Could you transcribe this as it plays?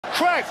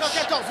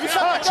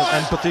Some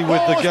empathy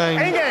with the game.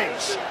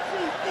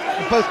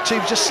 Both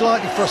teams just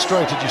slightly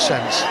frustrated, you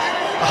sense.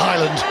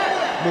 Highland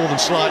more than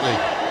slightly.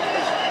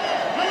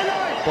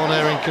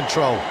 Bonaire in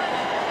control.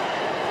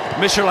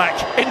 Michalak,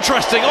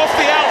 interesting, off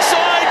the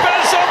outside,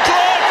 Vincent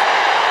Clerc!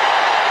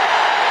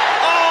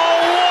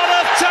 Oh, what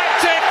a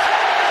tactic!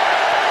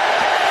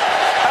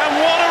 And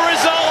what a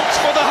result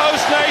for the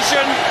host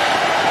nation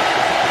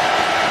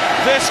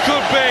this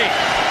could be.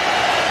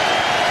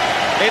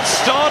 It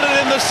started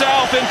in the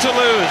south in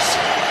Toulouse,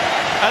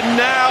 and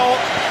now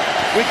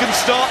we can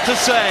start to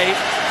say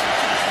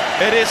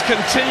it is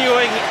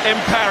continuing in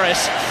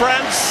Paris.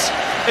 France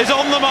is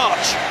on the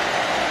march.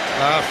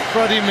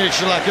 Frédéric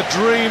Michalak, a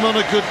dream on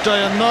a good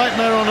day, a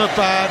nightmare on a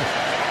bad.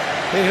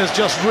 He has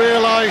just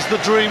realised the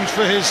dreams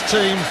for his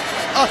team.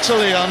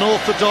 Utterly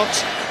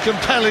unorthodox,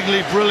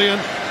 compellingly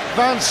brilliant.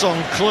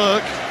 Vincent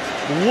Clerc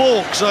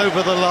walks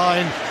over the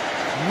line.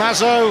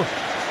 Mazot,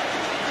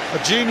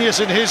 a genius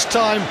in his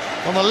time,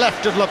 on the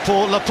left of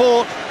Laporte.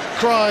 Laporte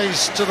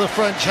cries to the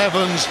French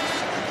heavens,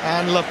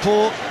 and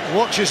Laporte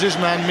watches his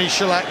man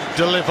Michalak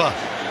deliver.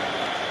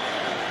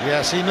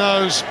 Yes, he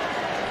knows.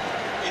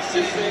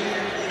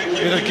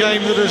 In a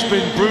game that has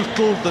been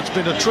brutal, that's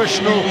been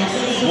attritional,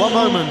 one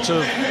moment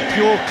of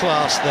pure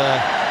class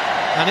there,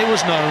 and it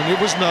was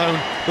known.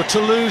 The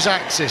Toulouse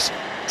axis,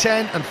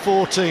 10 and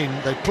 14,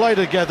 they play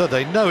together,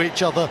 they know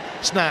each other.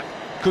 Snap,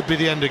 could be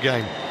the end of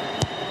game.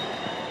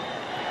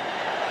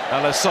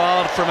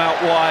 Al-Assad from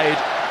out wide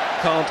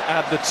can't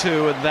add the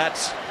two, and that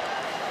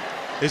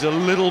is a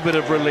little bit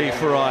of relief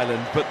for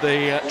Ireland, but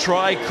the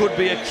try could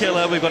be a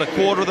killer. We've got a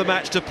quarter of the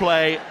match to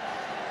play.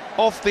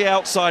 Off the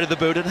outside of the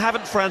boot, and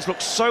haven't France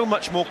looked so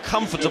much more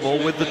comfortable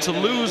with the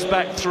Toulouse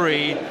back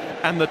three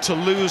and the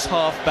Toulouse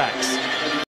half backs?